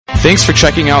Thanks for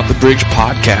checking out the Bridge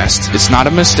Podcast. It's not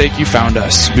a mistake you found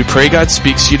us. We pray God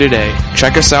speaks to you today.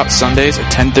 Check us out Sundays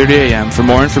at 10:30 a.m. For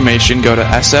more information, go to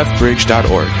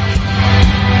sfbridge.org.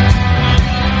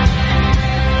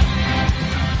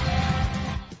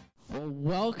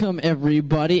 Welcome,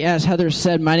 everybody. As Heather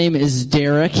said, my name is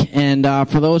Derek, and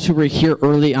for those who were here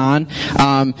early on,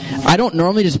 I don't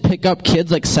normally just pick up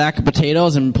kids like sack of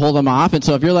potatoes and pull them off, and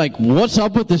so if you're like, what's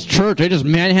up with this church? They just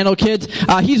manhandle kids?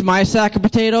 He's my sack of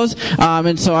potatoes,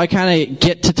 and so I kind of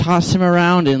get to toss him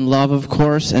around in love, of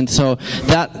course, and so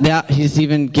that he's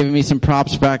even giving me some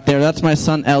props back there. That's my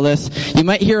son, Ellis. You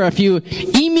might hear a few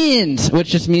amens, which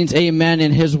just means amen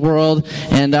in his world,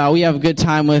 and we have a good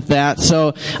time with that.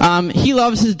 So he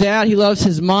loves his dad. He loves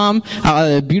his mom.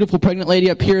 The beautiful pregnant lady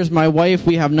up here is my wife.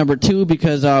 We have number 2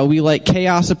 because we like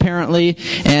chaos apparently,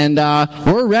 and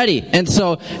we're ready. And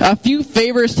so a few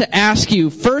favors to ask you.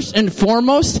 First and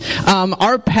foremost,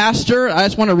 our pastor, I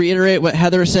just want to reiterate what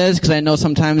Heather says because I know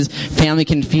sometimes family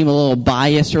can feel a little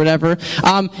biased or whatever.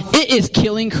 It is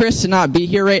killing Chris to not be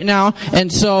here right now.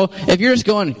 And so if you're just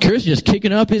going, Chris is just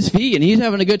kicking up his feet and he's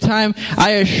having a good time,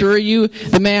 I assure you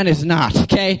the man is not,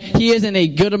 okay? He is in a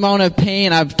good amount of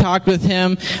pain. I've talked with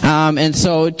him, and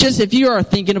so just if you are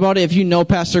thinking about it, if you know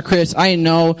Pastor Chris, I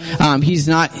know he's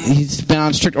been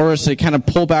on strict orders to kind of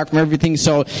pull back from everything.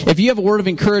 So if you have a word of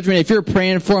encouragement, if you're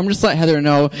praying for him, just let Heather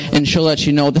know, and she'll let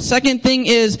you know. The second thing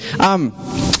is, I'm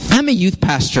a youth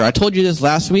pastor. I told you this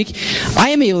last week. I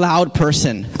am a loud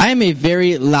person. I am a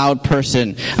very loud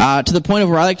person, to the point of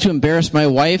where I like to embarrass my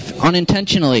wife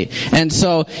unintentionally. And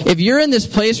so if you're in this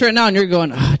place right now and you're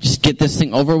going, just get this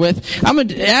thing over with, I'm going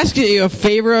to ask you a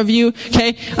favor of you,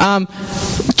 okay?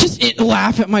 Just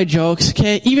laugh at my jokes,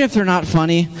 okay? Even if they're not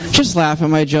funny, just laugh at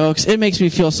my jokes. It makes me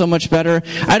feel so much better.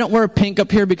 I don't wear pink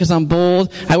up here because I'm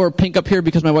bold. I wear pink up here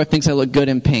because my wife thinks I look good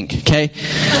in pink, okay?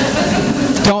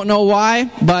 Don't know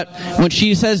why, but when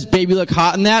she says, baby, look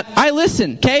hot in that, I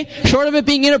listen, okay? Short of it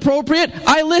being inappropriate,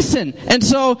 I listen. And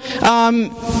so,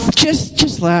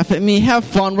 just laugh at me. Have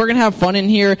fun. We're going to have fun in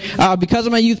here. Because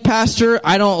I'm a youth pastor,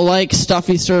 I don't like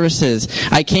stuffy services.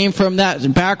 I came from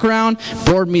that background,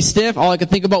 bored me stiff. All I could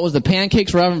think about was the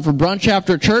pancakes we're having for brunch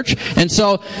after church. And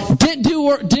so,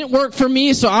 didn't work for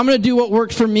me, so I'm going to do what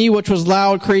worked for me, which was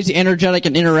loud, crazy, energetic,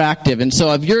 and interactive. And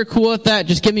so if you're cool with that,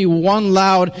 just give me one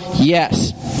loud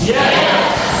yes.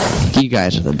 Yes! You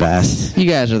guys are the best. You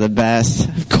guys are the best.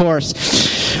 Of course.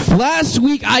 Last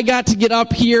week, I got to get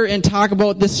up here and talk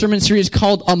about this sermon series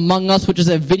called Among Us, which is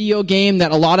a video game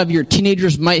that a lot of your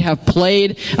teenagers might have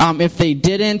played. If they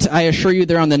didn't, I assure you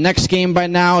they're on the next game by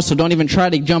now, so don't even try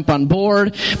to jump on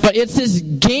board. But it's this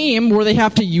game where they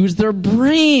have to use their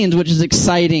brains, which is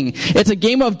exciting. It's a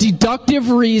game of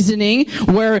deductive reasoning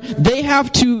where they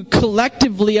have to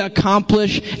collectively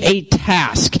accomplish a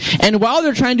task. And while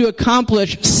they're trying to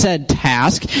accomplish said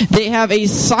task, they have a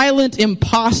silent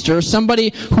imposter,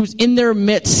 somebody who's in their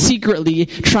midst secretly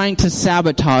trying to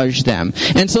sabotage them.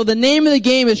 And so the name of the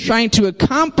game is trying to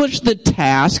accomplish the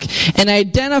task and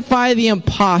identify the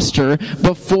imposter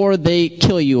before they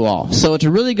kill you all. So it's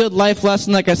a really good life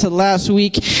lesson, like I said last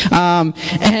week.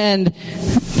 And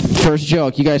first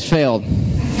joke, you guys failed.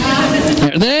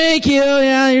 Thank you.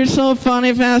 Yeah, you're so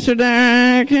funny, Pastor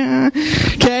Derek.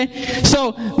 Okay.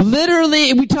 So,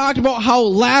 literally, we talked about how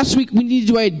last week we need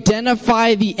to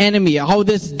identify the enemy, how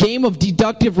this game of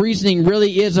deductive reasoning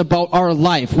really is about our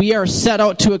life. We are set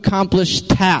out to accomplish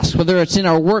tasks, whether it's in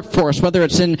our workforce, whether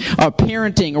it's in our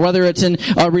parenting, or whether it's in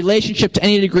a relationship to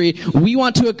any degree. We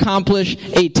want to accomplish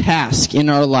a task in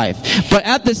our life. But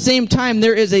at the same time,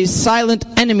 there is a silent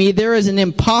enemy. There is an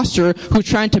imposter who's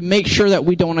trying to make sure that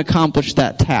we don't accomplish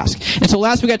that task. And so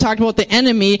last week I talked about the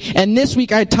enemy, and this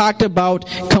week I talked about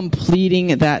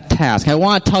completing that task. I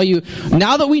want to tell you,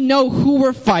 now that we know who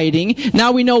we're fighting,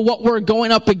 now we know what we're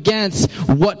going up against,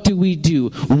 what do we do?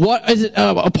 What is it,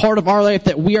 a part of our life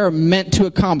that we are meant to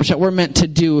accomplish, that we're meant to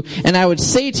do? And I would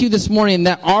say to you this morning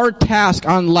that our task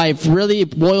on life really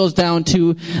boils down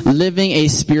to living a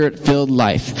spirit-filled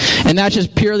life. And that's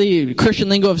just purely Christian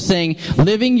lingo of saying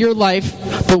living your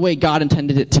life the way God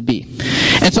intended it to be.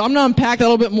 And so I'm going to unpack that a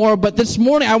little bit more, but this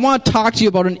morning I want to talk to you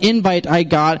about an invite I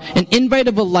got, an invite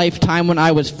of a lifetime when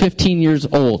I was 15 years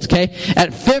old, okay?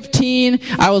 At 15,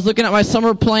 I was looking at my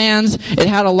summer plans. It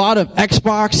had a lot of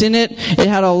Xbox in it. It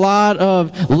had a lot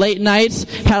of late nights,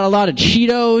 had a lot of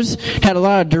Cheetos, had a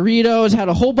lot of Doritos, had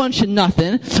a whole bunch of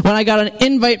nothing when I got an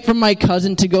invite from my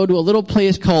cousin to go to a little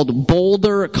place called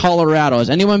Boulder, Colorado. Has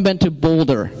anyone been to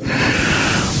Boulder?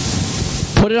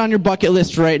 Put it on your bucket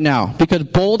list right now, because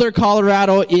Boulder,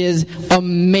 Colorado is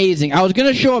amazing. I was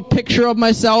going to show a picture of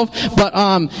myself, but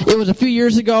it was a few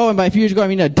years ago, and by a few years ago I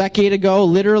mean a decade ago,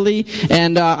 literally,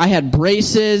 and I had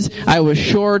braces, I was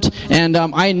short, and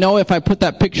I know if I put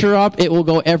that picture up, it will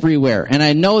go everywhere. And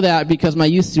I know that because my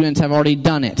youth students have already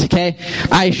done it, okay?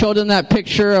 I showed them that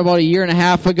picture about a year and a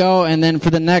half ago, and then for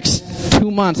the next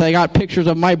 2 months I got pictures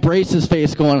of my braces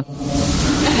face going...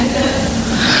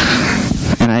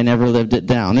 And I never lived it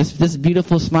down. This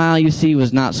beautiful smile you see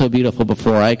was not so beautiful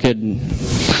before. I could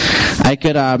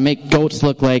make goats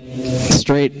look like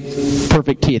straight,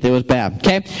 perfect teeth. It was bad.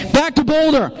 Okay? Back to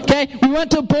Boulder. Okay? We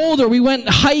went to Boulder. We went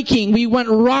hiking. We went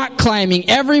rock climbing.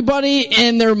 Everybody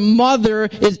and their mother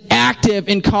is active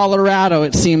in Colorado,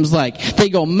 it seems like. They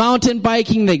go mountain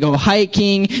biking. They go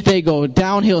hiking. They go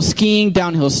downhill skiing,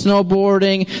 downhill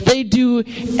snowboarding. They do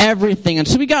everything. And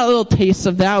so we got a little taste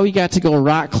of that. We got to go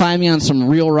rock climbing on some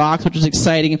real rocks, which was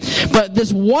exciting. But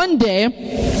this one day,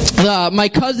 my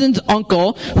cousin's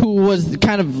uncle, who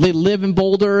they live in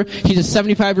Boulder. He's a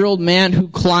 75-year-old man who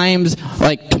climbs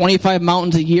like 25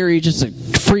 mountains a year. He's just a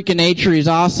freak of nature. He's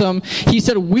awesome. He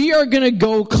said, we are going to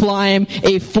go climb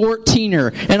a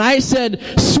 14er. And I said,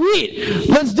 sweet,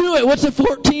 let's do it. What's a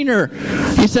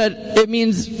 14er? He said, it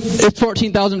means it's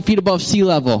 14,000 feet above sea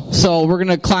level. So we're going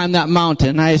to climb that mountain.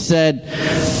 And I said,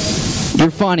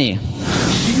 you're funny.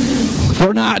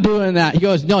 We're not doing that. He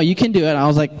goes, no, you can do it. I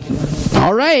was like,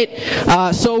 all right.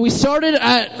 So we started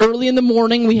early in the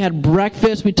morning. We had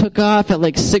breakfast. We took off at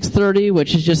like 6:30,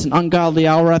 which is just an ungodly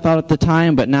hour, I thought at the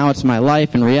time, but now it's my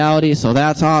life and reality, so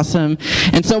that's awesome.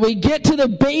 And so we get to the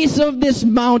base of this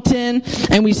mountain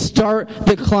and we start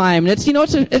the climb. And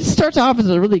it starts off as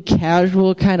a really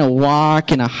casual kind of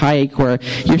walk and a hike where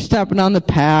you're stepping on the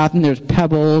path and there's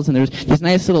pebbles and there's these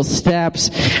nice little steps.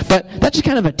 But that's just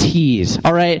kind of a tease,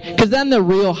 all right? Because then the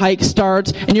real hike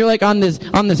starts and you're like on this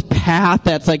path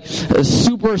that's like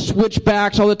super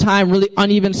switchbacks all the time, really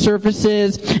uneven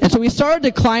surfaces. And so we started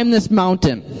to climb this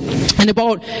mountain. And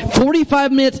about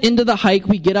 45 minutes into the hike,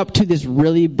 we get up to this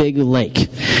really big lake.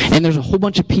 And there's a whole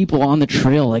bunch of people on the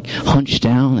trail, like hunched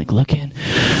down, like looking,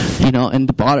 and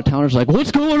the out-of-towners are like,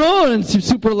 what's going on? And it's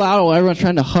super loud while everyone's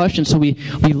trying to hush. And so we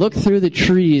look through the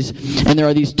trees, and there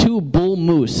are these two bull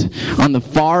moose on the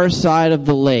far side of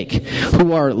the lake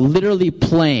who are literally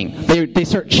playing. They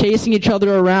start chasing each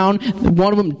other around.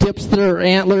 One of them dips their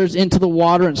antlers into the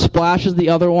water and splashes the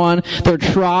other one. They're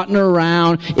trotting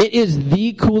around. It is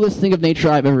the coolest thing of nature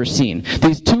I've ever seen.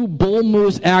 These two bull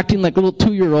moose acting like little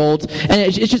 2-year-olds,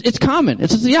 and it's common.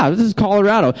 this is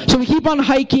Colorado. So we keep on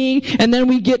hiking, and then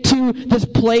we get to this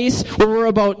place where we're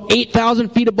about 8,000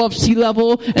 feet above sea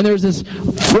level, and there's this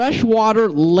freshwater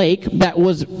lake that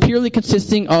was purely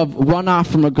consisting of runoff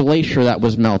from a glacier that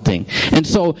was melting. And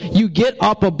so you get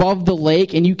up above the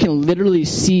lake, and you can literally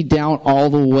see down all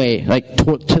the way, like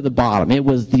to the bottom. It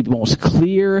was the most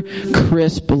clear,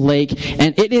 crisp lake,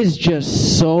 and it is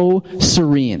just so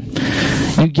serene.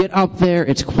 You get up there,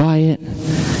 it's quiet,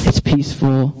 it's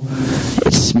peaceful,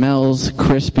 it smells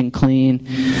crisp and clean.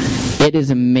 It is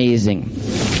amazing.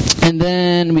 And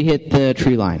then we hit the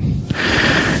tree line.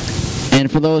 And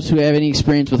for those who have any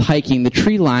experience with hiking, the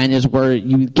tree line is where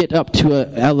you get up to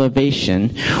an elevation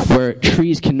where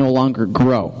trees can no longer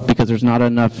grow because there's not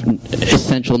enough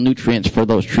essential nutrients for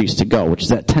those trees to go, which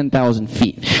is at 10,000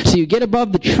 feet. So you get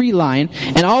above the tree line,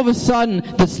 and all of a sudden,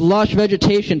 this lush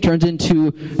vegetation turns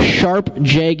into sharp,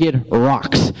 jagged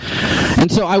rocks.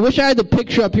 And so I wish I had the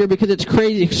picture up here because it's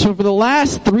crazy. So for the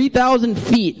last 3,000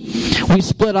 feet, we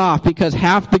split off because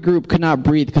half the group could not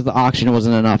breathe because the oxygen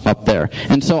wasn't enough up there.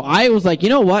 And so I was like, you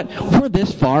know what? We're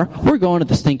this far. We're going to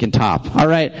the stinking top. All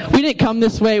right? We didn't come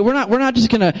this way. We're not just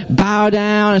going to bow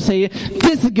down and say,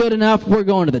 this is good enough. We're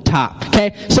going to the top.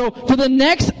 Okay? So for the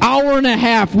next hour and a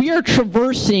half, we are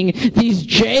traversing these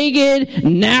jagged,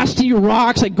 nasty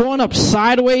rocks, like going up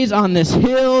sideways on this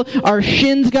hill. Our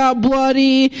shins got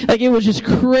bloody. Like it was just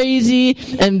crazy.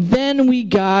 And then we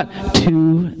got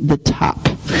to the top.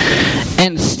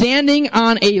 And standing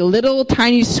on a little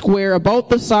tiny square about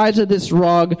the size of this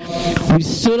rug, we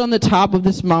stood on the top of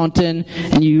this mountain,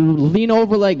 and you lean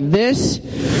over like this,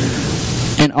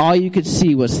 and all you could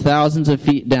see was thousands of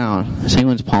feet down. Is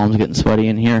anyone's palms getting sweaty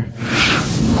in here?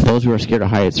 Those who are scared of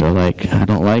heights are like, I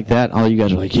don't like that. All you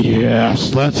guys are like,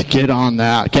 yes, let's get on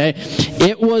that, okay?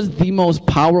 It was the most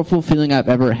powerful feeling I've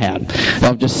ever had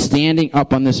of just standing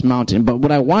up on this mountain. But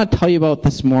what I want to tell you about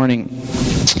this morning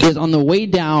is on the way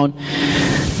down,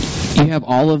 you have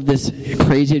all of this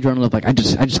crazy adrenaline of like, I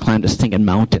just climbed a stinking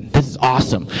mountain. This is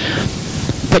awesome.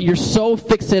 But you're so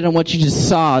fixated on what you just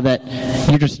saw that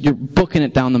you're booking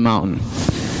it down the mountain.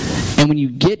 And when you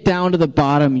get down to the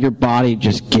bottom, your body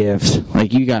just gives.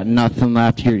 Like you got nothing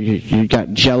left. You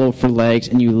got jello for legs,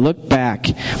 and you look back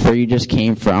where you just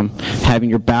came from, having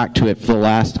your back to it for the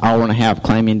last hour and a half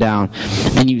climbing down,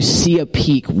 and you see a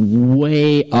peak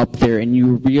way up there, and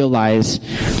you realize,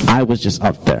 I was just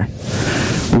up there.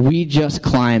 We just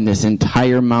climbed this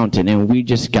entire mountain, and we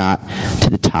just got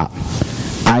to the top.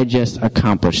 I just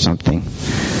accomplished something.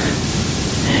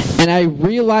 And I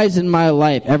realized in my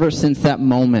life, ever since that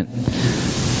moment,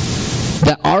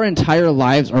 that our entire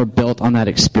lives are built on that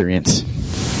experience.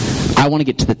 I want to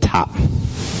get to the top.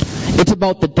 It's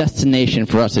about the destination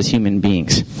for us as human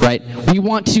beings, right? We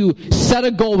want to set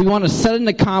a goal, we want to set an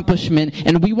accomplishment,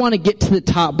 and we want to get to the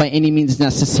top by any means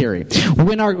necessary.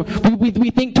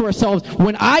 We think to ourselves,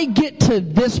 when I get to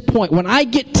this point, when I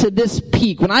get to this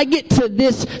peak, when I get to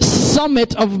this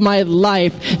summit of my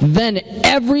life, then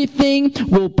everything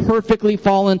will perfectly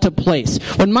fall into place.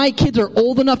 When my kids are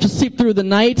old enough to sleep through the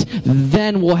night,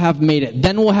 then we'll have made it.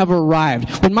 Then we'll have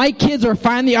arrived. When my kids are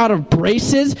finally out of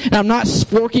braces, and I'm not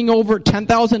forking over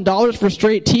 $10,000 for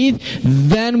straight teeth,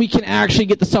 then we can actually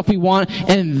get the stuff we want,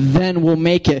 and then we'll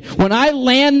make it. When I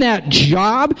land that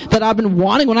job that I've been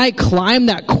wanting, when I climb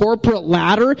that corporate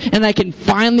ladder, and I can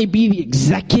finally be the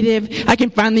executive, I can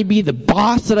finally be the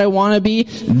boss that I want to be,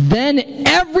 then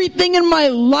everything in my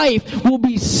life will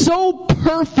be so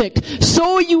perfect,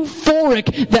 so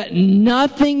euphoric, that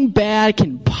nothing bad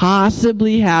can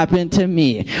possibly happen to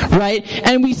me, right?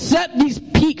 And we set these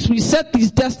peaks, we set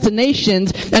these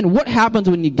destinations, and what happens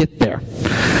when you get there?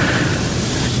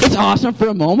 It's awesome for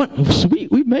a moment.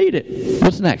 Sweet, we made it.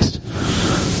 What's next?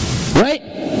 Right?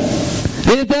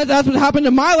 And that's what happened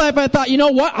in my life. I thought, you know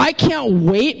what? I can't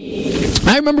wait.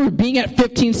 I remember being at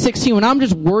 15, 16 when I'm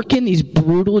just working these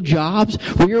brutal jobs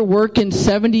where you're working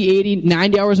 70, 80,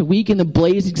 90 hours a week in the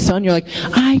blazing sun. You're like,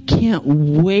 I can't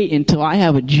wait until I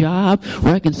have a job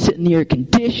where I can sit in the air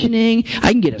conditioning.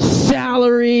 I can get a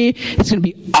salary. It's going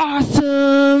to be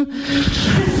awesome.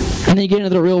 And then you get into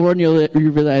the real world and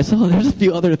you realize, oh, there's a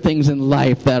few other things in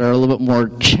life that are a little bit more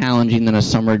challenging than a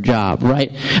summer job,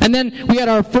 right? And then we had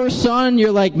our first son, and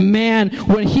you're like, man,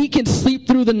 when he can sleep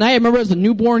through the night, I remember as a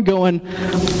newborn going,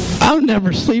 I'm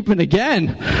never sleeping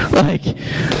again. Like,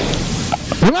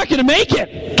 we're not going to make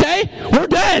it, okay? We're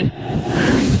dead.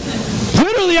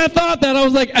 Literally, I thought that. I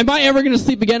was like, am I ever going to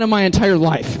sleep again in my entire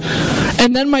life?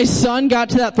 And then my son got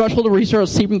to that threshold where he started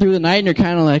sleeping through the night, and you're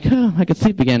kind of like, oh, I could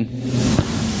sleep again.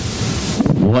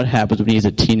 What happens when he's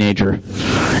a teenager?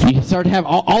 And you start to have,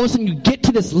 all of a sudden you get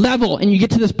to this level, and you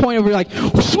get to this point where you're like,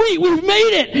 sweet, we've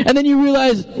made it! And then you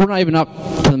realize, we're not even up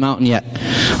to the mountain yet.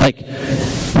 Like,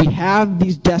 we have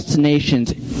these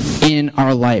destinations in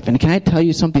our life. And can I tell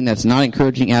you something that's not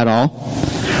encouraging at all?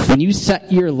 When you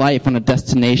set your life on a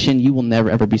destination, you will never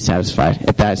ever be satisfied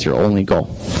if that's your only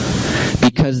goal.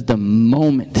 Because the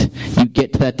moment you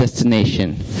get to that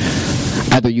destination,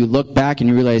 either you look back and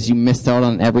you realize you missed out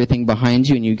on everything behind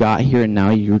you and you got here and now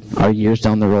you are years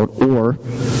down the road, or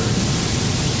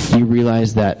you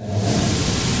realize that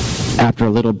after a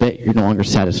little bit you're no longer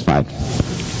satisfied.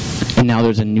 And now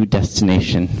there's a new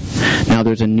destination. Now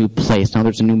there's a new place. Now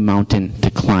there's a new mountain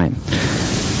to climb.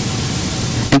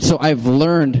 And so I've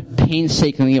learned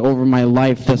painstakingly over my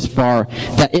life thus far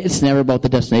that it's never about the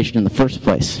destination in the first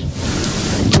place.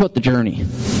 It's about the journey.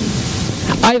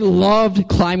 I loved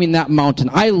climbing that mountain.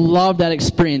 I loved that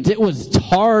experience. It was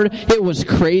hard. It was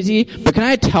crazy. But can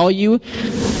I tell you,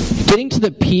 getting to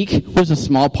the peak was a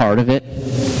small part of it.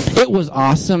 It was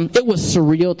awesome. It was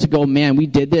surreal to go, man, we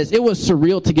did this. It was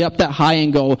surreal to get up that high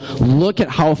and go, look at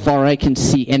how far I can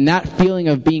see. And that feeling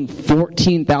of being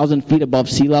 14,000 feet above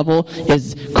sea level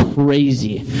is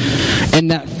crazy. And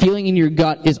that feeling in your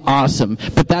gut is awesome.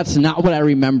 But that's not what I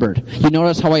remembered. You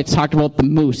notice how I talked about the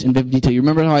moose in 52. You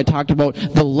remember how I talked about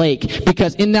the lake?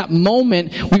 Because in that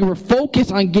moment, we were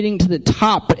focused on getting to the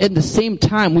top, but at the same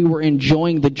time, we were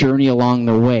enjoying the journey along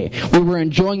the way. We were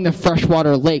enjoying the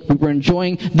freshwater lake. We were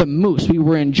enjoying the moose. We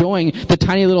were enjoying the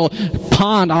tiny little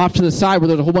pond off to the side where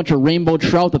there was a whole bunch of rainbow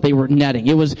trout that they were netting.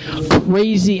 It was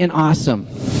crazy and awesome.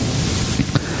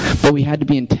 But we had to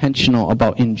be intentional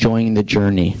about enjoying the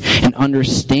journey and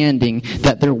understanding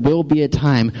that there will be a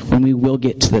time when we will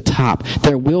get to the top.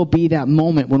 There will be that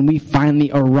moment when we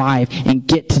finally arrive and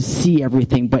get to see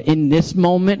everything. But in this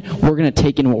moment, we're going to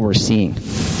take in what we're seeing.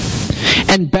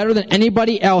 And better than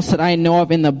anybody else that I know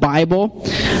of in the Bible,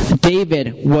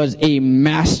 David was a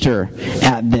master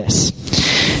at this.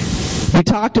 We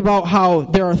talked about how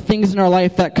there are things in our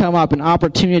life that come up and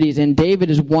opportunities, and David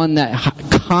is one that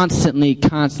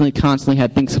constantly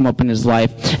had things come up in his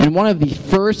life. And one of the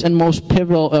first and most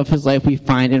pivotal of his life we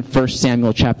find in 1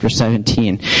 Samuel chapter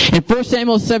 17. In 1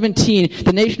 Samuel 17,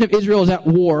 the nation of Israel is at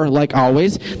war, like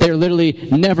always. They're literally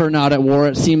never not at war,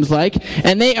 it seems like.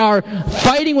 And they are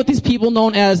fighting with these people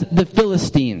known as the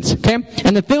Philistines. Okay?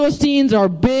 And the Philistines are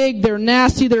big, they're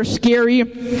nasty, they're scary.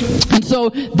 And so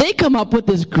they come up with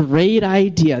this great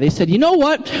idea. They said, you know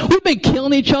what? We've been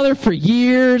killing each other for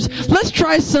years. Let's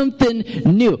try something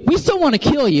new. We still want to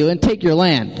kill you and take your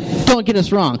land. Don't get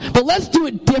us wrong. But let's do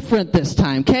it different this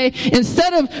time, okay?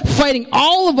 Instead of fighting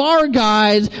all of our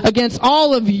guys against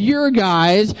all of your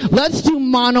guys, let's do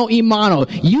mano a mano.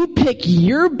 You pick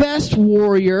your best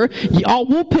warrior,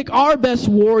 we'll pick our best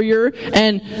warrior,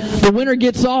 and the winner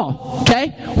gets all,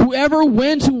 okay? Whoever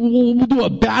wins, we'll do a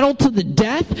battle to the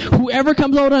death. Whoever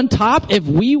comes out on top, if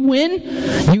we win,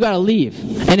 you gotta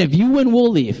leave. And if you win,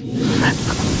 we'll leave.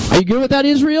 Are you good with that,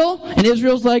 Israel? And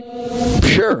Israel's like,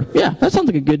 sure, yeah, that sounds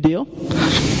like a good deal.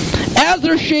 As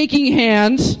they're shaking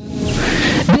hands,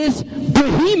 this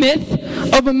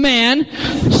behemoth of a man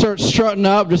starts strutting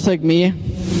up just like me.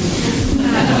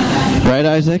 Right,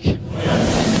 Isaac?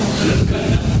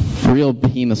 Real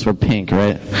behemoths were pink,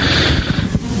 right?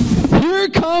 Here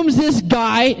comes this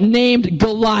guy named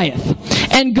Goliath.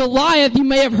 And Goliath, you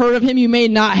may have heard of him, you may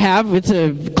not have. It's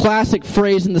a classic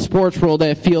phrase in the sports world,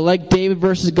 I feel like. David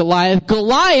versus Goliath.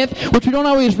 Goliath, which we don't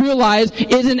always realize,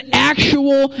 is an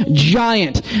actual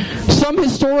giant. Some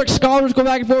historic scholars go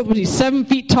back and forth. Was he 7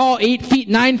 feet tall, 8 feet,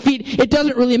 9 feet? It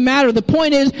doesn't really matter. The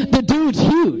point is, the dude's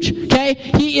huge, okay?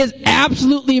 He is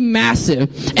absolutely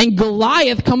massive. And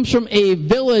Goliath comes from a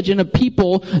village and a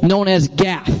people known as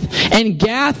Gath. And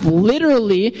Gath,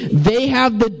 literally, they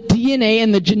have the DNA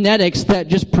and the genetics that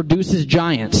just produces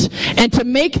giants. And to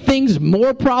make things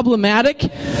more problematic,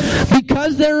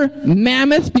 because they're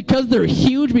mammoths, because they're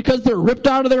huge, because they're ripped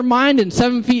out of their mind and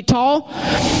 7 feet tall,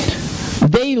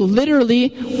 they literally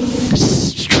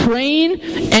train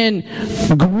and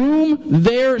groom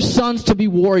their sons to be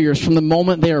warriors from the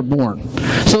moment they are born.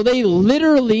 So they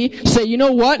literally say, you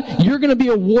know what? You're going to be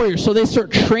a warrior. So they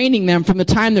start training them from the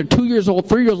time they're 2 years old,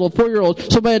 3 years old, 4 years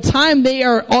old. So by the time they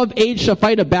are of age to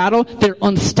fight a battle, they're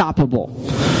unstoppable.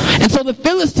 And so the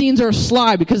Philistines are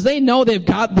sly because they know they've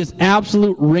got this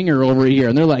absolute ringer over here.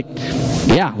 And they're like,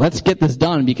 yeah, let's get this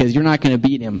done because you're not going to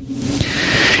beat him.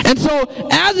 And so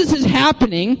as this is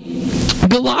happening,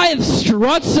 Goliath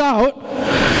struts out,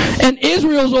 and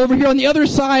Israel's over here on the other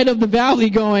side of the valley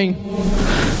going,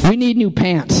 we need new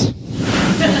pants.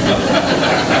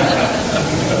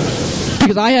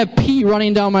 Because I have pee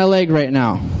running down my leg right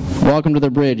now. Welcome to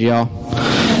the bridge, y'all.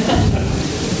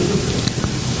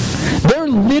 They're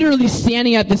literally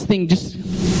standing at this thing just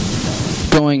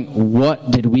going,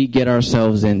 what did we get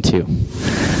ourselves into?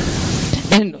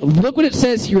 And look what it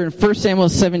says here in 1 Samuel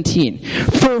 17.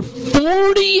 For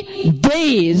 40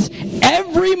 days,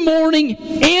 every morning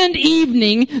and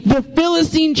evening, the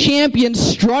Philistine champion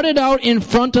strutted out in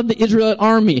front of the Israelite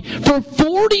army. For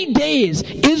 40 days,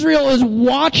 Israel is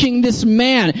watching this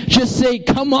man just say,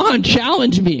 come on,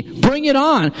 challenge me, bring it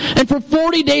on. And for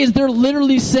 40 days, they're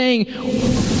literally saying,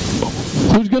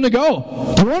 who's going to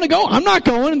go? Do you want to go? I'm not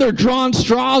going. And they're drawing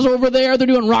straws over there. They're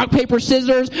doing rock, paper,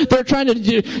 scissors. They're trying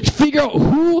to figure out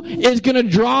who is going to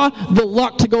draw the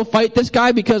luck to go fight this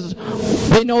guy because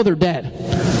they know they're dead.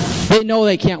 They know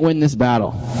they can't win this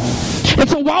battle. And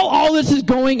so while all this is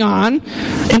going on,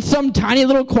 in some tiny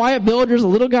little quiet village, there's a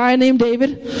little guy named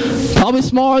David, probably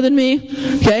smaller than me,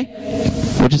 okay?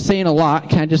 Which is saying a lot.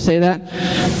 Can I just say that?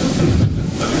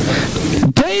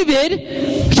 David,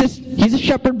 he's a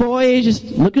shepherd boy. He's just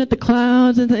looking at the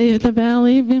clouds at the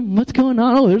valley. What's going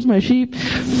on? Oh, there's my sheep.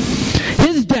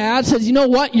 His dad says, you know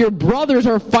what? Your brothers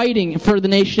are fighting for the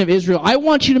nation of Israel. I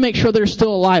want you to make sure they're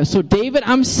still alive. So David,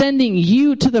 I'm sending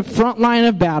you to the front line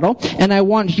of battle, and I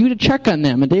want you to check on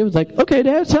them. And David's like, okay,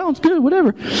 Dad, sounds good,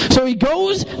 whatever. So he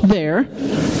goes there.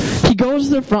 He goes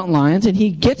to the front lines, and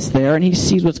he gets there, and he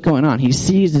sees what's going on. He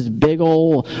sees this big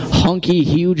old hunky,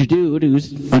 huge dude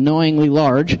who's annoyingly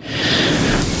large,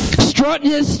 strutting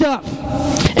his stuff.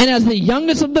 And as the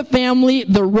youngest of the family,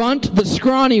 the runt, the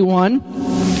scrawny one,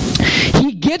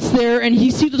 he gets there and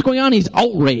he sees what's going on. He's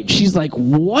outraged. He's like,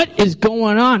 what is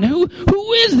going on? Who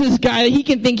is this guy that he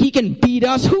can think he can beat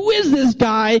us? Who is this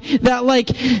guy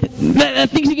that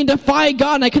thinks he can defy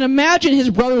God? And I can imagine his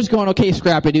brothers going, okay,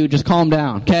 scrappy dude, just calm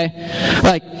down, okay?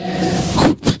 Like,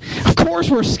 of course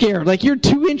we're scared. Like, you're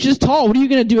 2 inches tall. What are you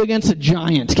going to do against a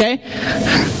giant, okay?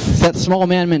 It's that small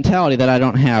man mentality that I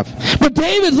don't have. But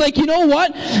David's like, you know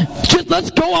what? Just let's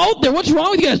go out there. What's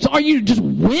wrong with you guys? Are you just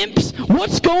wimps?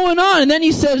 what's going on? And then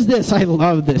he says this. I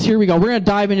love this. Here we go. We're going to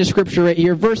dive into scripture right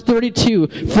here. Verse 32,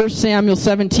 1 Samuel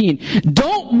 17.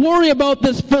 Don't worry about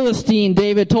this Philistine,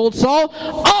 David told Saul.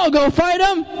 I'll go fight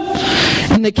him.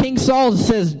 And the king Saul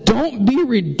says, don't be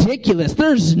ridiculous.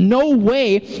 There's no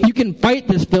way you can fight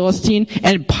this Philistine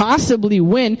and possibly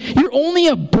win. You're only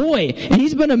a boy, and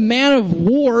he's been a man of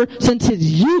war since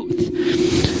his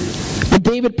youth. But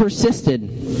David persisted.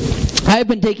 I have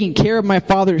been taking care of my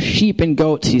father's sheep and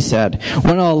goats, he said.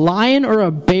 When a lion or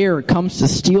a bear comes to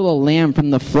steal a lamb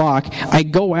from the flock, I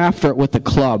go after it with a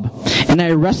club, and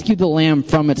I rescue the lamb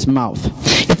from its mouth.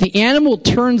 If the animal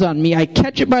turns on me, I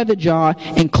catch it by the jaw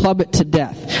and club it to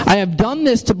death. I have done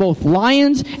this to both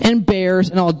lions and bears,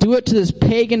 and I'll do it to this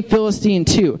pagan Philistine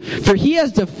too. For he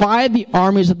has defied the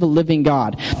armies of the living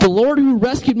God. The Lord who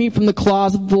rescued me from the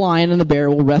claws of the lion and the bear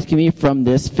will rescue me from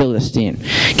this Philistine.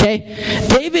 Okay?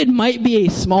 David might be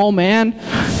a small man,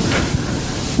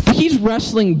 but he's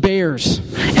wrestling bears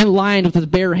and lions with his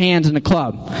bare hands in a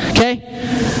club. Okay?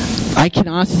 I can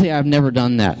honestly say I've never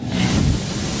done that.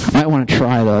 I might want to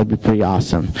try, though. It'd be pretty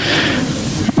awesome.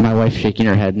 My wife's shaking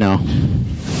her head no.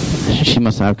 She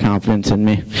must have confidence in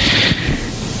me.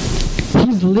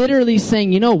 He's literally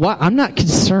saying, you know what? I'm not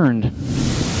concerned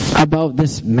about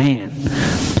this man,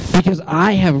 because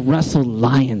I have wrestled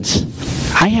lions.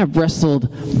 I have wrestled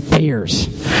bears.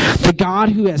 The God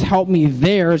who has helped me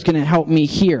there is going to help me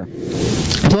here.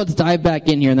 So let's dive back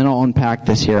in here, and then I'll unpack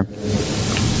this here.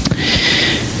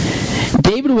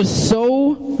 David was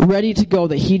so ready to go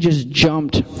that he just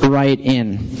jumped right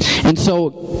in. And so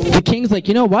the king's like,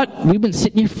 you know what? We've been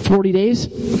sitting here for 40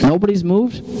 days. Nobody's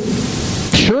moved.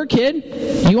 Sure,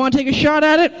 kid. You want to take a shot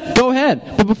at it? Go ahead.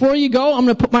 But before you go, I'm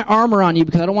going to put my armor on you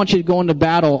because I don't want you to go into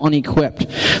battle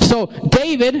unequipped. So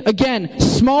David, again,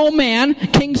 small man.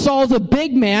 King Saul's a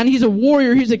big man. He's a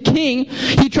warrior. He's a king.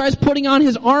 He tries putting on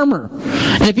his armor.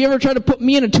 And if you ever try to put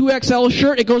me in a 2XL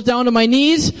shirt, it goes down to my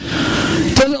knees.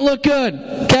 Doesn't look good.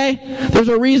 Okay? There's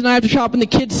a reason I have to shop in the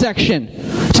kids section.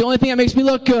 It's the only thing that makes me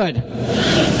look good.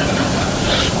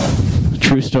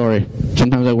 True story.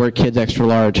 Sometimes I wear kids extra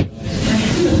large.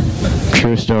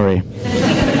 True story.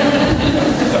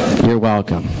 You're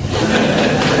welcome.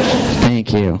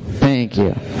 Thank you. Thank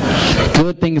you.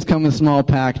 Good things come in small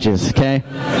packages, okay?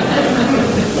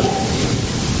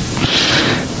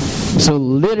 So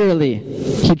literally,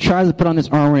 he tries to put on this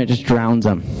armor and it just drowns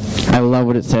him. I love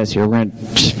what it says here. We're going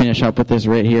to just finish up with this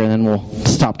right here, and then we'll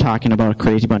stop talking about a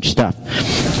crazy bunch of stuff.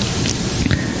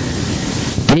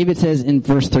 David says in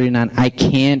verse 39, I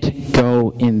can't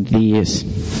go in these.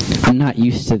 I'm not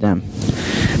used to them.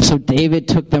 So David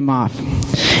took them off,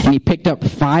 and he picked up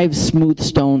 5 smooth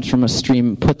stones from a stream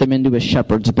and put them into his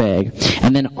shepherd's bag.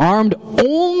 And then, armed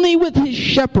only with his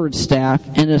shepherd's staff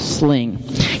and a sling,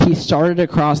 he started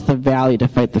across the valley to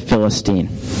fight the Philistine.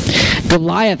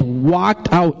 Goliath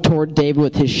walked out toward David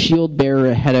with his shield bearer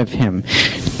ahead of him.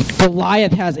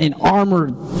 Goliath has an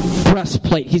armored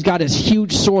breastplate. He's got his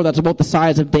huge sword that's about the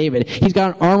size of David. He's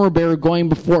got an armor bearer going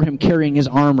before him carrying his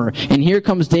armor. And here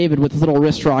comes David with his little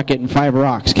wrist rocket and 5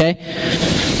 rocks, okay?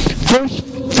 Verse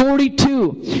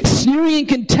 42, sneering in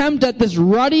contempt at this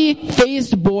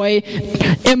ruddy-faced boy.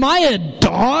 Am I a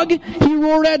dog? He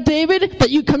roared at David, that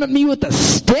you come at me with a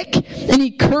stick? And he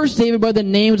cursed David by the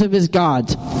names of his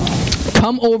gods.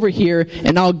 Come over here,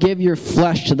 and I'll give your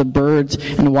flesh to the birds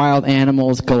and wild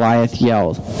animals, Goliath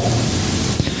yelled.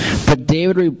 But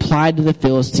David replied to the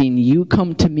Philistine, you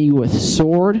come to me with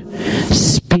sword,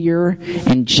 spear,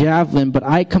 and javelin, but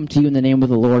I come to you in the name of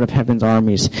the Lord of heaven's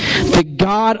armies, the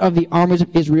God of the armies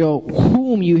of Israel,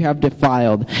 whom you have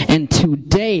defiled. And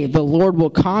today the Lord will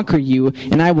conquer you,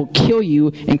 and I will kill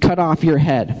you and cut off your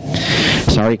head.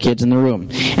 Sorry, kids in the room.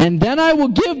 And then I will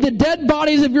give the dead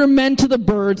bodies of your men to the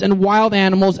birds and wild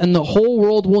animals, and the whole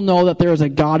world will know that there is a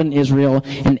God in Israel,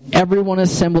 and everyone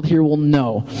assembled here will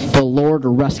know the Lord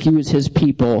rescues his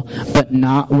people, but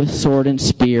not with sword and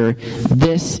spear.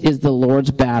 This is the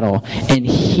Lord's battle, and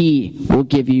he will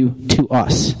give you to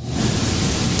us.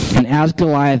 And as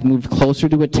Goliath moved closer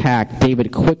to attack,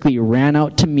 David quickly ran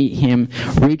out to meet him,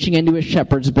 reaching into his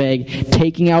shepherd's bag,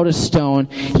 taking out a stone.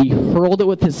 He hurled it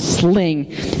with his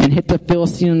sling and hit the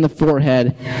Philistine in the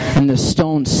forehead, and the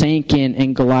stone sank in,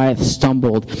 and Goliath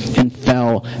stumbled and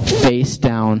fell face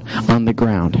down on the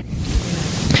ground.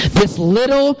 This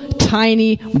little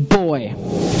tiny boy,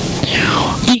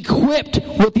 equipped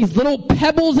with these little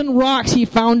pebbles and rocks he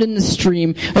found in the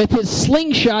stream, with his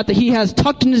slingshot that he has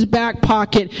tucked in his back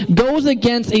pocket, goes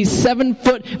against a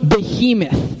 7-foot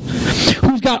behemoth.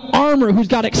 who's got armor, who's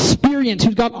got experience,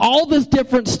 who's got all this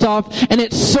different stuff, and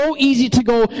it's so easy to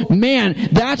go, man,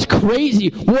 that's crazy.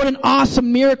 What an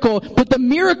awesome miracle. But the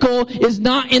miracle is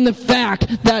not in the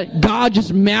fact that God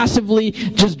just massively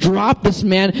just dropped this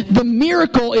man. The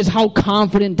miracle is how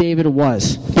confident David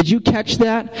was. Did you catch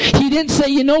that? He didn't say,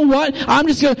 you know what, I'm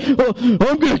going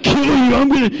to kill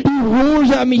you. He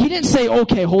roars at me. He didn't say,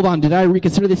 okay, hold on, did I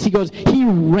reconsider this? He goes, he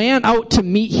ran out to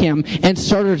meet him and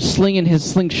started slinging his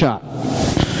slingshot.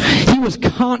 He was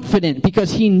confident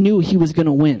because he knew he was going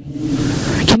to win.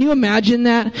 Can you imagine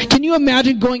that? Can you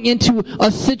imagine going into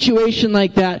a situation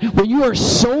like that where you are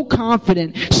so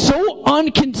confident, so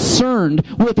unconcerned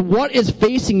with what is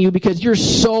facing you because you're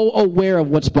so aware of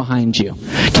what's behind you?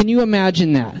 Can you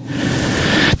imagine that?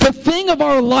 The thing of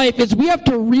our life is we have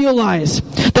to realize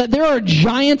that there are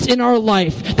giants in our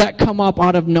life that come up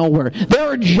out of nowhere. There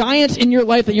are giants in your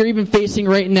life that you're even facing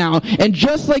right now. And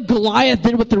just like Goliath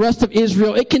did with the rest of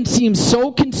Israel, it can seem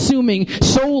so consuming,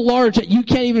 so large that you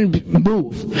can't even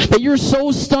move. That you're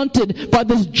so stunted by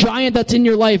this giant that's in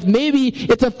your life. Maybe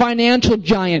it's a financial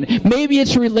giant. Maybe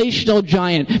it's a relational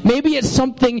giant. Maybe it's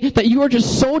something that you are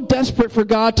just so desperate for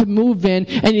God to move in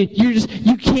and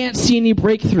you can't see any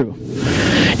breakthrough.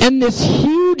 And this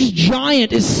huge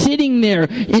giant is sitting there,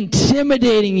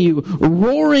 intimidating you,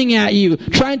 roaring at you,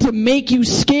 trying to make you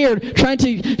scared, trying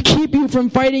to keep you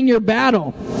from fighting your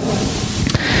battle.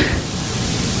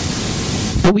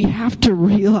 But we have to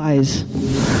realize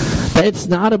that it's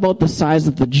not about the size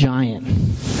of the giant.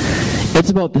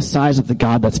 It's about the size of the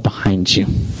God that's behind you.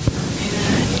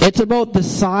 It's about the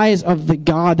size of the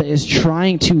God that is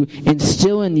trying to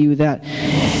instill in you that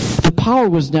the power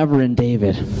was never in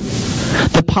David.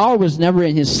 The power was never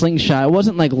in his slingshot. It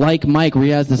wasn't like Mike where he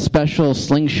has this special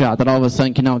slingshot that all of a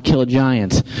sudden can now kill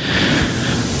giants.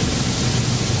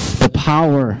 The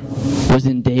power was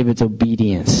in David's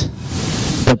obedience.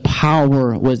 The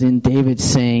power was in David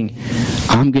saying,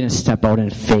 I'm going to step out in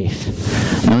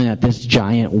faith, knowing that this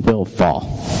giant will fall.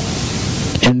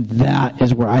 And that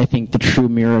is where I think the true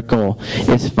miracle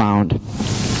is found.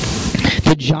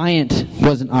 The giant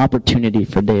was an opportunity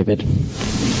for David.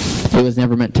 It was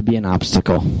never meant to be an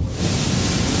obstacle.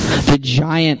 The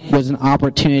giant was an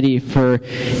opportunity for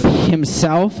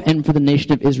himself and for the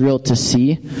nation of Israel to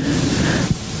see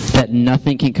that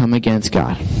nothing can come against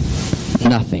God.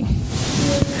 Nothing.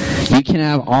 You can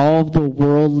have all of the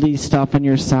worldly stuff on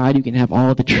your side. You can have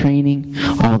all the training,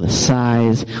 all the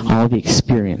size, all the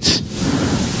experience.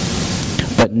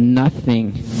 But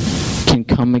nothing can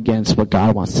come against what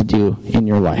God wants to do in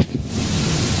your life.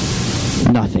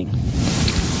 Nothing.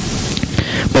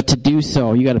 But to do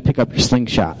so, you got to pick up your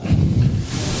slingshot.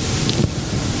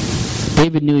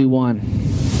 David knew he won,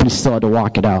 but he still had to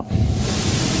walk it out.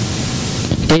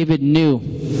 David knew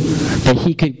that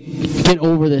he could get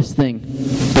over this thing,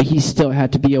 but he still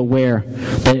had to be aware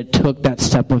that it took that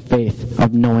step of faith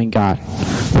of knowing God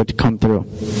would come through.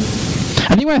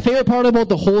 I think my favorite part about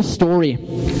the whole story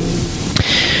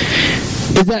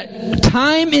is that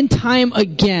time and time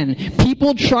again,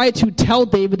 people tried to tell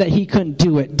David that he couldn't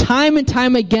do it. Time and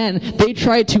time again, they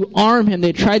tried to arm him.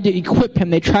 They tried to equip him.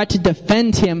 They tried to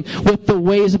defend him with the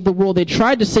ways of the world. They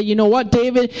tried to say, you know what,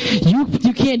 David, you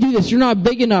can't do this. You're not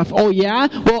big enough. Oh, yeah?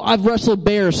 Well, I've wrestled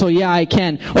bears, so yeah, I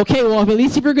can. Okay, well, at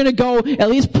least if you're going to go, at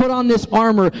least put on this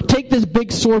armor. Take this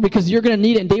big sword because you're going to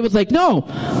need it. And David's like, no,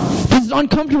 this is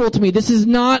uncomfortable to me. This is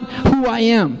not who I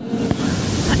am.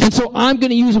 And so I'm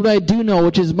going to use what I do know,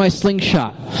 which is my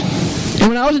slingshot. And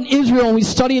when I was in Israel and we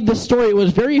studied this story, it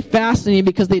was very fascinating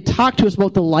because they talked to us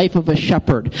about the life of a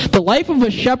shepherd. The life of a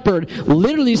shepherd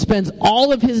literally spends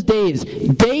all of his days,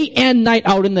 day and night,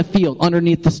 out in the field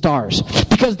underneath the stars.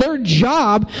 Because their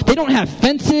job, they don't have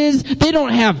fences, they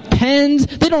don't have pens,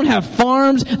 they don't have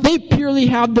farms, they purely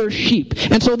have their sheep.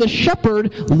 And so the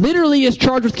shepherd literally is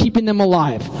charged with keeping them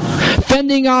alive.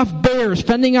 Fending off bears,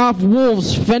 fending off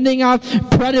wolves, fending off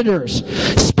predators.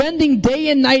 Spending day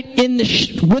and night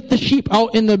with the sheep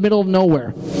out in the middle of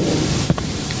nowhere.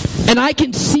 And I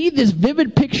can see this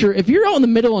vivid picture. If you're out in the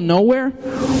middle of nowhere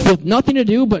with nothing to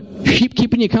do but sheep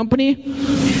keeping you company,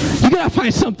 you gotta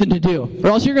find something to do, or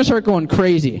else you're gonna start going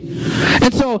crazy.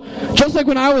 And so, just like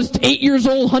when I was 8 years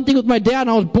old hunting with my dad and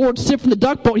I was bored sick from the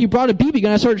duck boat, he brought a BB gun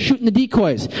and I started shooting the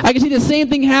decoys. I can see the same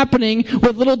thing happening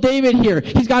with little David here.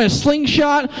 He's got a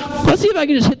slingshot. Let's see if I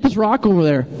can just hit this rock over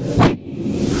there.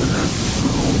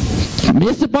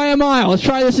 Missed it by a mile. Let's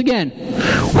try this again.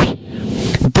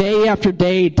 Day after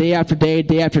day, day after day,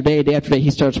 day after day, day after day, he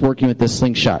starts working with this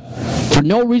slingshot. For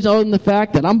no reason other than the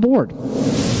fact that I'm bored.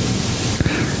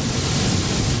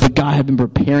 But God had been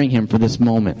preparing him for this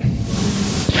moment.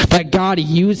 that God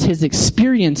used his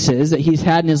experiences that he's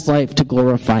had in his life to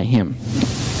glorify him.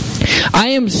 I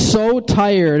am so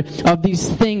tired of these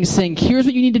things saying, here's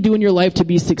what you need to do in your life to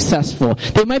be successful.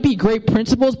 They might be great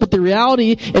principles, but the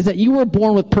reality is that you were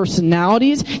born with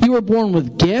personalities, you were born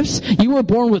with gifts, you were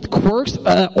born with quirks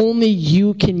that only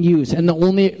you can use and that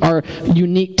only are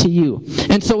unique to you.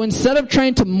 And so instead of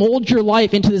trying to mold your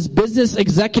life into this business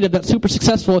executive that's super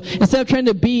successful, instead of trying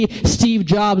to be Steve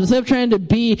Jobs, instead of trying to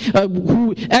be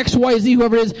XYZ,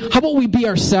 whoever it is, how about we be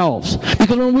ourselves?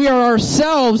 Because when we are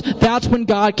ourselves, that's when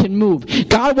God can move.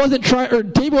 David wasn't trying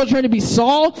to be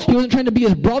Saul. He wasn't trying to be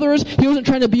his brothers. He wasn't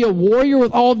trying to be a warrior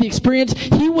with all of the experience.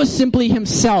 He was simply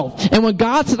himself. And when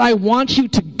God said, I want you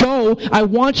to go, I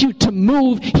want you to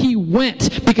move, he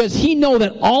went. Because he knew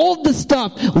that all of the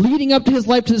stuff leading up to his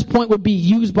life to this point would be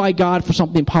used by God for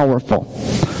something powerful.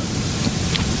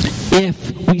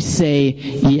 If we say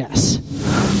yes.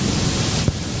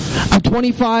 I'm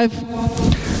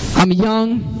 25. I'm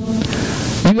young.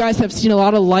 You guys have seen a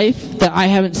lot of life that I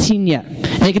haven't seen yet.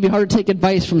 And it can be hard to take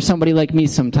advice from somebody like me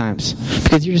sometimes.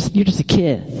 Because you're just a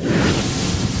kid.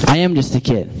 I am just a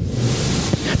kid.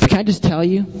 But can I just tell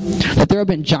you that there have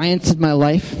been giants in my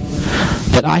life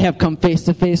that I have come face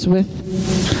to face with,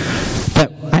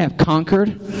 that I have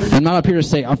conquered. I'm not up here to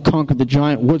say, I've conquered the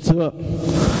giant, what's up?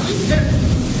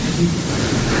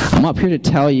 I'm up here to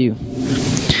tell you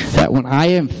that when I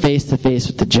am face to face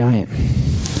with the giant,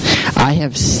 I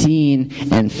have seen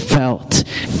and felt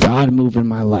God move in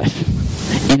my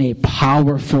life in a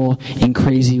powerful and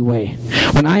crazy way.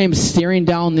 When I am staring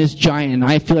down this giant and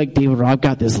I feel like, David, I've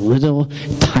got this little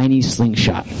tiny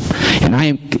slingshot, and I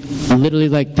am literally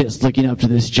like this looking up to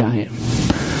this giant,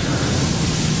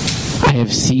 I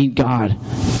have seen God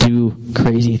do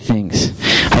crazy things.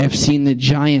 I have seen the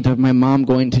giant of my mom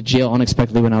going to jail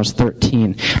unexpectedly when I was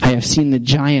 13. I have seen the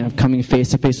giant of coming face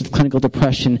to face with clinical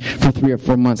depression for 3 or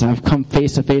 4 months. I have come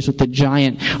face to face with the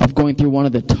giant of going through one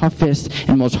of the toughest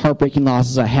and most heartbreaking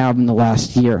losses I have in the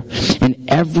last year. And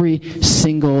every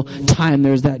single time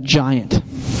there's that giant,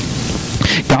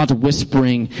 God's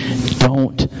whispering,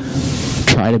 don't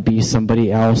try to be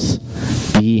somebody else.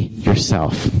 Be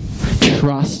yourself.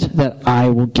 Trust that I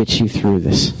will get you through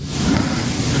this.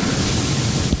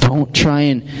 Don't try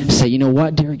and say, you know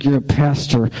what, Derek, you're a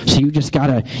pastor, so you just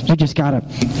gotta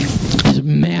just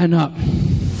man up.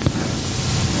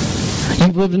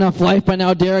 You've lived enough life by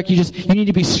now, Derek. You need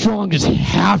to be strong. Just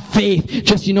have faith.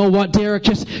 Just, you know what, Derek?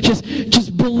 Just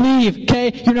believe,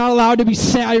 okay? You're not allowed to be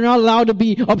sad. You're not allowed to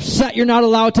be upset. You're not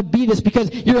allowed to be this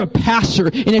because you're a pastor.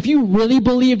 And if you really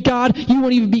believed God, you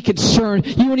wouldn't even be concerned.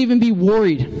 You wouldn't even be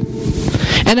worried.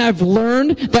 And I've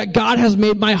learned that God has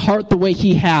made my heart the way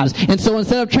He has. And so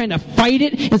instead of trying to fight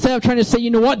it, instead of trying to say,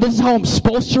 you know what, this is how I'm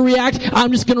supposed to react,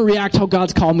 I'm just going to react how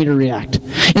God's called me to react.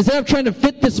 Instead of trying to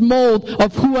fit this mold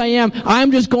of who I am,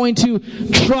 I'm just going to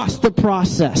trust the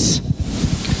process.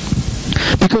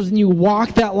 Because when you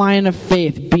walk that line of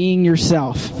faith, being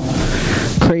yourself,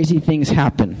 crazy things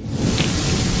happen.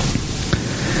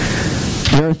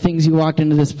 There are things you walked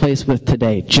into this place with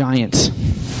today, giants.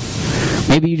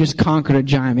 Maybe you just conquered a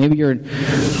giant. Maybe your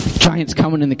giant's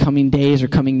coming in the coming days or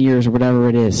coming years or whatever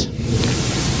it is.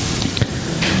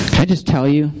 Can I just tell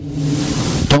you,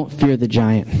 don't fear the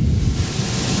giant.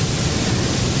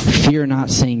 Fear not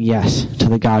saying yes to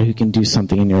the God who can do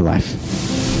something in your life.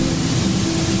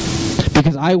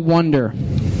 Because I wonder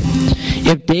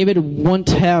if David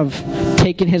wouldn't have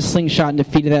taken his slingshot and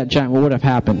defeated that giant, what would have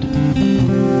happened?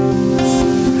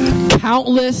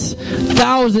 Countless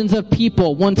thousands of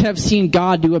people wouldn't have seen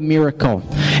God do a miracle.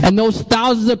 And those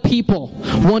thousands of people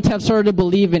wouldn't have started to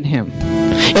believe in Him.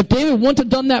 If David wouldn't have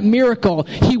done that miracle,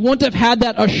 he wouldn't have had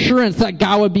that assurance that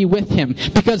God would be with him.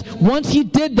 Because once he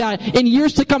did that, in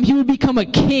years to come, he would become a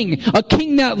king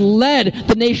that led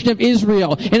the nation of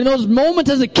Israel. And in those moments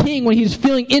as a king, when he's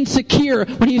feeling insecure,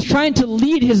 when he's trying to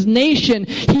lead his nation,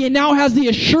 he now has the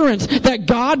assurance that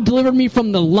God delivered me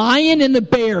from the lion and the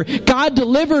bear. God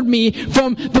delivered me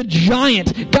from the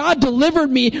giant. God delivered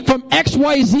me from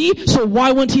XYZ, so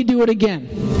why wouldn't He do it again?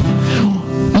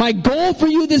 My goal for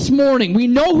you this morning, we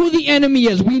know who the enemy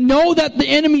is. We know that the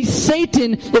enemy,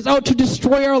 Satan, is out to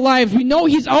destroy our lives. We know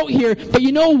he's out here, but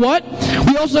you know what?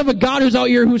 We also have a God who's out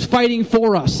here who's fighting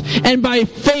for us. And by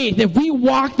faith, if we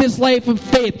walk this life of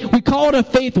faith, we call it a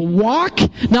faith walk,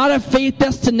 not a faith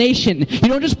destination. You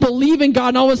don't just believe in God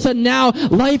and all of a sudden now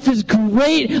life is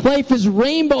great, life is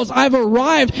rainbows, I've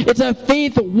arrived. It's a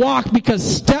faith walk because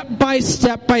step by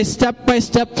step by step by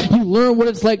step, you learn what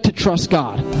it's like to trust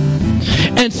God.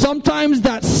 And sometimes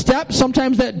that step,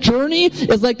 sometimes that journey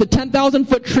is like the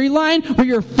 10,000-foot tree line where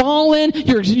you're falling,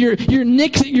 you're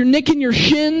nicking your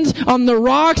shins on the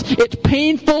rocks. It's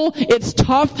painful, it's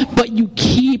tough, but you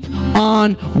keep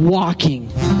on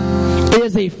walking. It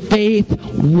is a faith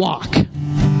walk.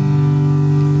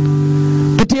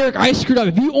 But Derek, I screwed up.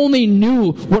 If you only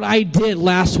knew what I did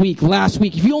last week,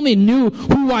 if you only knew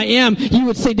who I am, you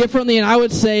would say differently, and I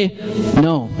would say,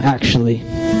 no, actually.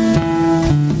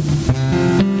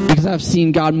 Because I've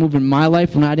seen God move in my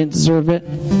life when I didn't deserve it.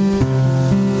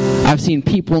 I've seen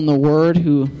people in the Word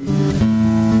who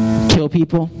kill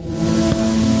people,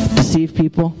 deceive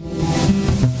people,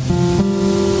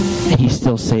 and He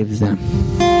still saves them.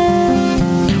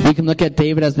 We can look at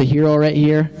David as the hero right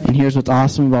here, and here's what's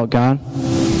awesome about God.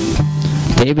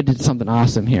 David did something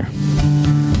awesome here.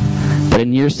 But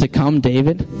in years to come,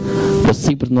 David will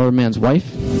sleep with another man's wife,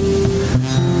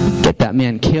 get that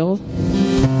man killed,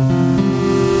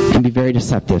 and be very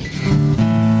deceptive.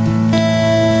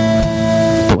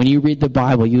 But when you read the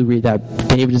Bible, you read that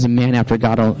David is a man after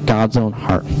God's own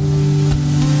heart.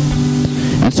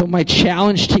 And so my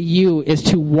challenge to you is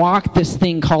to walk this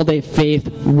thing called a faith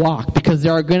walk, because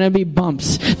there are going to be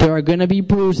bumps, there are going to be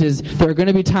bruises, there are going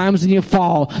to be times when you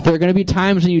fall, there are going to be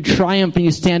times when you triumph and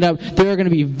you stand up, there are going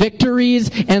to be victories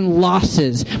and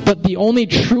losses. But the only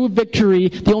true victory,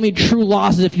 the only true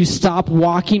loss is if you stop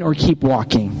walking or keep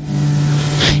walking.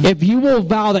 If you will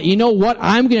vow that, you know what,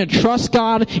 I'm going to trust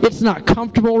God. It's not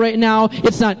comfortable right now.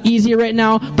 It's not easy right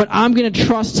now, but I'm going to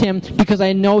trust Him because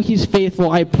I know He's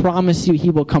faithful. I promise you He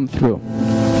will come through.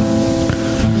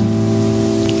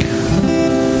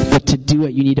 But to do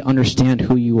it, you need to understand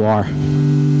who you are.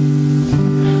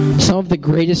 Some of the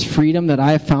greatest freedom that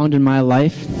I have found in my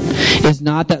life is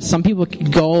not that some people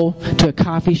can go to a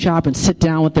coffee shop and sit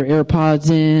down with their AirPods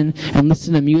in and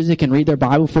listen to music and read their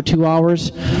Bible for 2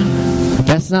 hours.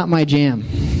 That's not my jam.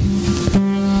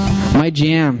 My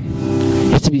jam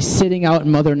is to be sitting out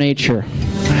in Mother Nature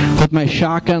with my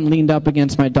shotgun leaned up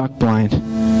against my duck blind.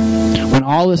 When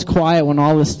all is quiet, when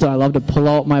all is still, I love to pull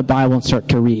out my Bible and start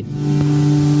to read.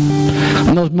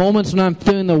 In those moments when I'm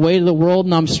feeling the weight of the world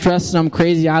and I'm stressed and I'm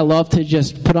crazy, I love to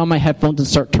just put on my headphones and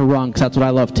start to run, because that's what I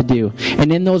love to do.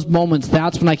 And in those moments,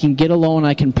 that's when I can get alone and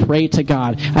I can pray to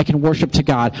God. I can worship to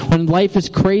God. When life is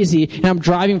crazy and I'm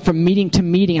driving from meeting to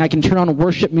meeting, I can turn on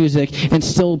worship music and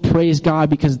still praise God,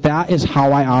 because that is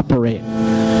how I operate.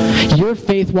 Your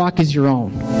faith walk is your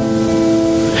own.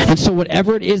 And so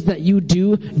whatever it is that you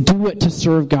do, do it to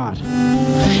serve God.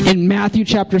 In Matthew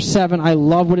chapter 7, I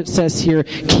love what it says here.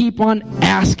 Keep on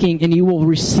asking and you will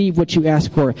receive what you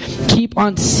ask for. Keep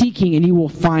on seeking and you will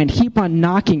find. Keep on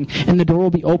knocking and the door will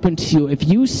be open to you. If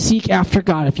you seek after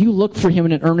God, if you look for Him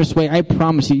in an earnest way, I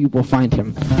promise you, you will find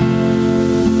Him.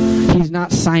 He's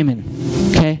not Simon,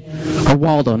 okay? Or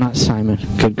Waldo, not Simon.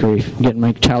 Good grief. I'm getting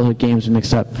my childhood games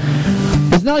mixed up.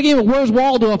 It's not a game of where's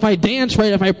Waldo. If I dance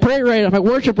right, if I pray right, if I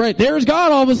worship right, there's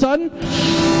God all of a sudden.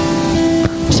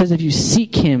 It says if you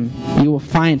seek Him, you will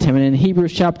find Him. And in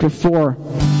Hebrews chapter 4,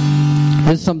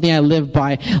 this is something I live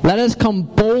by. Let us come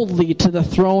boldly to the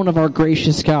throne of our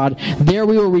gracious God. There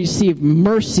we will receive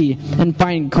mercy and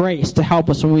find grace to help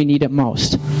us when we need it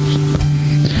most.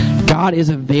 God is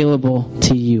available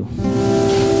to you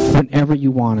whenever you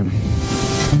want Him.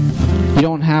 You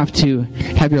don't have to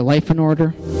have your life in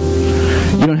order.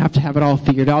 You don't have to have it all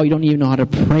figured out. You don't even know how to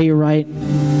pray right.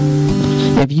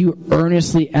 If you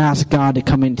earnestly ask God to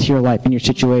come into your life, in your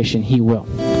situation, He will.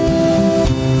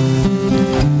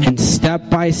 And step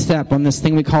by step on this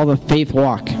thing we call the faith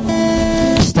walk,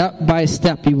 step by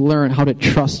step you learn how to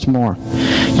trust more.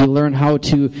 You learn how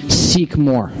to seek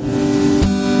more.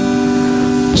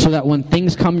 So that when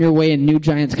things come your way and new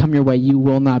giants come your way, you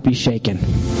will not be shaken.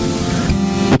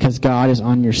 Because God is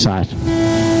on your side.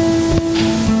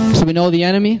 So we know the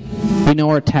enemy, we know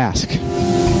our task.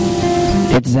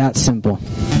 It's that simple.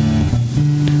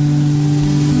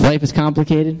 Life is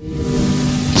complicated?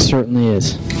 It certainly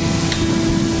is.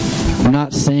 I'm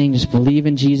not saying just believe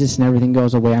in Jesus and everything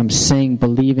goes away. I'm saying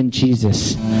believe in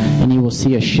Jesus and you will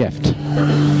see a shift.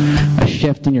 A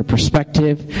shift in your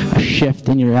perspective, a shift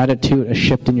in your attitude, a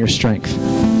shift in your strength.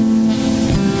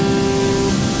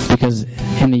 Because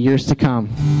in the years to come,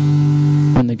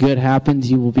 when the good happens,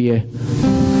 you will be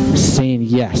saying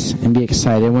yes and be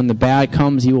excited. When the bad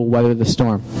comes, you will weather the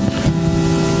storm.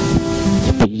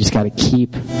 But you just got to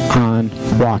keep on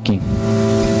walking.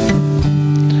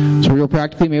 So real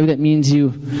practically, maybe that means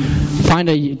you find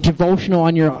a devotional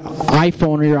on your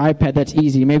iPhone or your iPad that's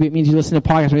easy. Maybe it means you listen to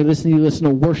podcasts. Maybe you listen to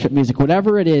worship music.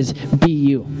 Whatever it is, be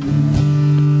you.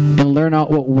 And and learn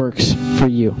out what works for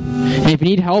you. And if you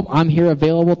need help, I'm here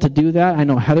available to do that. I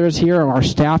know Heather's here. Our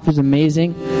staff is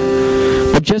amazing.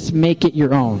 But just make it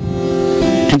your own.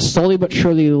 And slowly but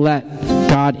surely let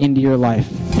God into your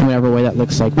life in whatever way that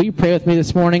looks like. Will you pray with me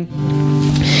this morning?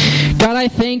 God, I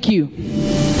thank you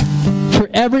for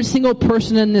every single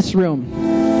person in this room.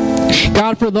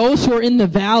 God, for those who are in the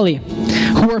valley,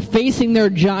 who are facing their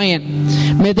giant,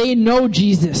 may they know,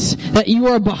 Jesus, that you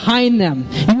are behind them,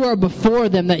 you are before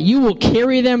them, that you will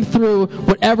carry them through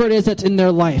whatever it is that's in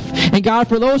their life. And God,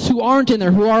 for those who aren't in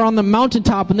there, who are on the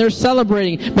mountaintop and they're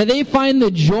celebrating, may they find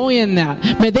the joy in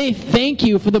that. May they thank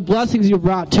you for the blessings you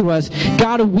brought to us.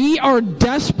 God, we are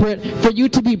desperate for you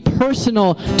to be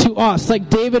personal to us, like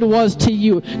David was to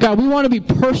you. God, we want to be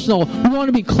personal. We want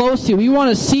to be close to you. We want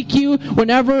to seek you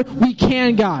whenever we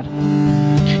can, God.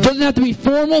 It doesn't have to be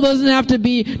formal, doesn't have to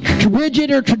be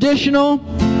rigid or traditional.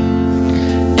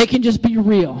 It can just be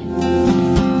real.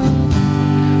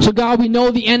 So God, we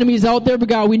know the enemy's out there, but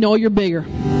God, we know you're bigger.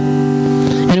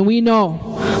 And we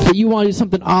know that you want to do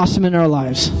something awesome in our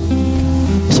lives.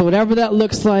 So whatever that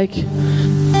looks like,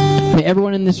 may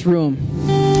everyone in this room,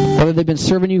 whether they've been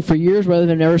serving you for years, whether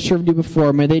they've never served you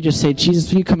before, may they just say,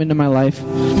 Jesus, will you come into my life?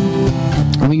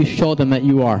 And will you show them that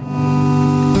you are?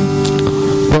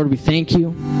 Lord, we thank you.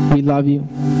 We love you.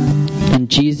 In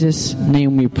Jesus'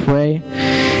 name we pray.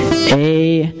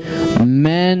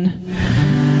 Amen.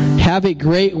 Have a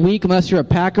great week. Unless you're a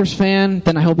Packers fan,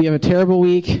 then I hope you have a terrible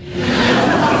week.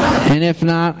 And if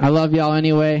not, I love y'all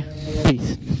anyway.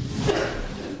 Peace.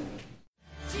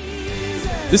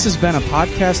 This has been a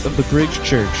podcast of the Bridge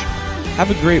Church. Have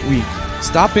a great week.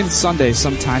 Stop in Sunday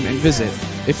sometime and visit.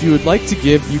 If you would like to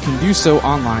give, you can do so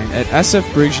online at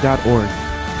sfbridge.org.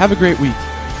 Have a great week.